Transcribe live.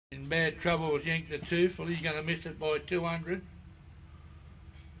bad trouble with Yank the Tooth. Well, he's going to miss it by 200.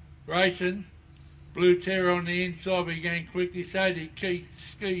 Racing, Blue Terror on the inside began quickly, so did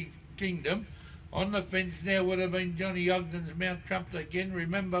Ski Kingdom. On the fence now would have been Johnny Ogden's Mount Trumped again.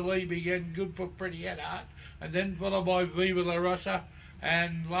 Remember Lee began good for Pretty Heart, and then followed by Viva La Rosa.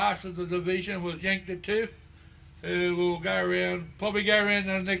 And last of the division was Yank the Tooth, who will go around, probably go around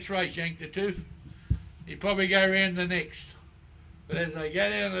the next race, Yank the Tooth. He'll probably go around the next. But as they go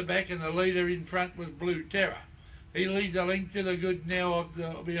down the back, and the leader in front was Blue Terror. He leads a length to the good now.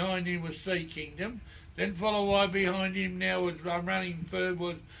 Behind him was Sea Kingdom. Then followed by behind him now was running third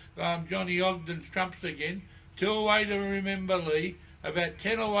was Johnny Ogden's Trumps again. 2 away to Remember Lee. About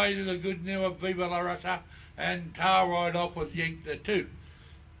 10 away to the good now of Viva La Rosa. And tail right off was Yank the Tooth.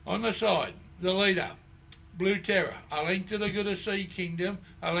 On the side, the leader, Blue Terror, a length to the good of Sea Kingdom,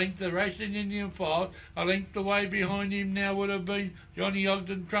 a length to Racing Indian Files, a length away behind him now would have been Johnny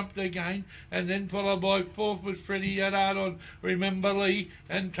Ogden Trumped again, and then followed by fourth was Freddie Haddard on Remember Lee,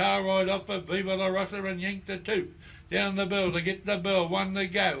 and tail right off of Viva La Rosa and Yank the Tooth. Down the bell to get the bell, 1 to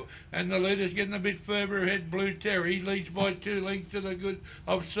go, and the leader's getting a bit further ahead. Blue Terror, he leads by 2 lengths to the good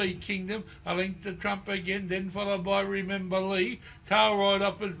of Sea Kingdom, a length to Trump again, then followed by Remember Lee, tail right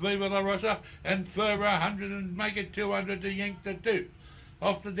off as Viva La Rosa, and further 100 and make it 200 to Yank the Tooth.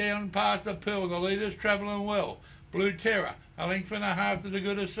 Off the down past the Pearl, the leader's travelling well. Blue Terror, a length and a half to the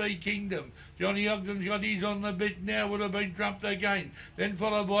good of Sea Kingdom. Johnny Ogden's got his on the bit now, would have been Trumped again, then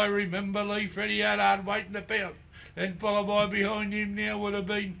followed by Remember Lee, Freddie Haddard waiting to pounce. Then followed by behind him now would have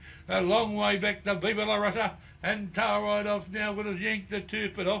been a long way back to Viva La Rosa, and tail right off now would have Yanked the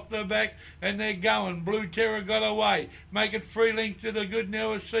Tooth, but off the back, and they're going. Blue Terror got away, make it 3 lengths to the good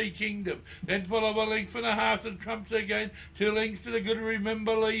now of Sea Kingdom, then followed by 1.5 lengths to Trumps again, 2 lengths to the good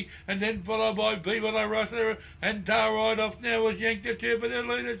Remember Lee, and then followed by Viva La Rosa, and tail right off now was Yanked the Tooth, but the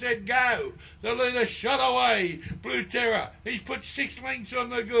leader said go. The leader shot away. Blue Terror, he's put 6 lengths on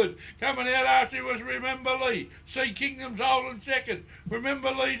the good. Coming out after him was Remember Lee. Sea Kingdom's holding second.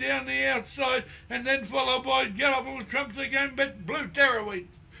 Remember Lee down the outside, and then followed by Gallopable Trumps again, but Blue Terror wins.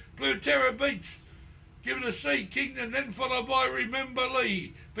 Blue Terror beats. Give it a Sea Kingdom, then followed by Remember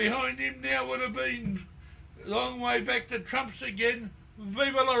Lee. Behind him now would have been a long way back to Trumps again,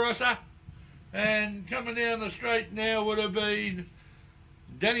 Viva La Rosa. And coming down the straight now would have been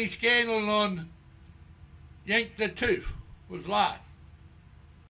Danny Scandal on Yank the Tooth was last.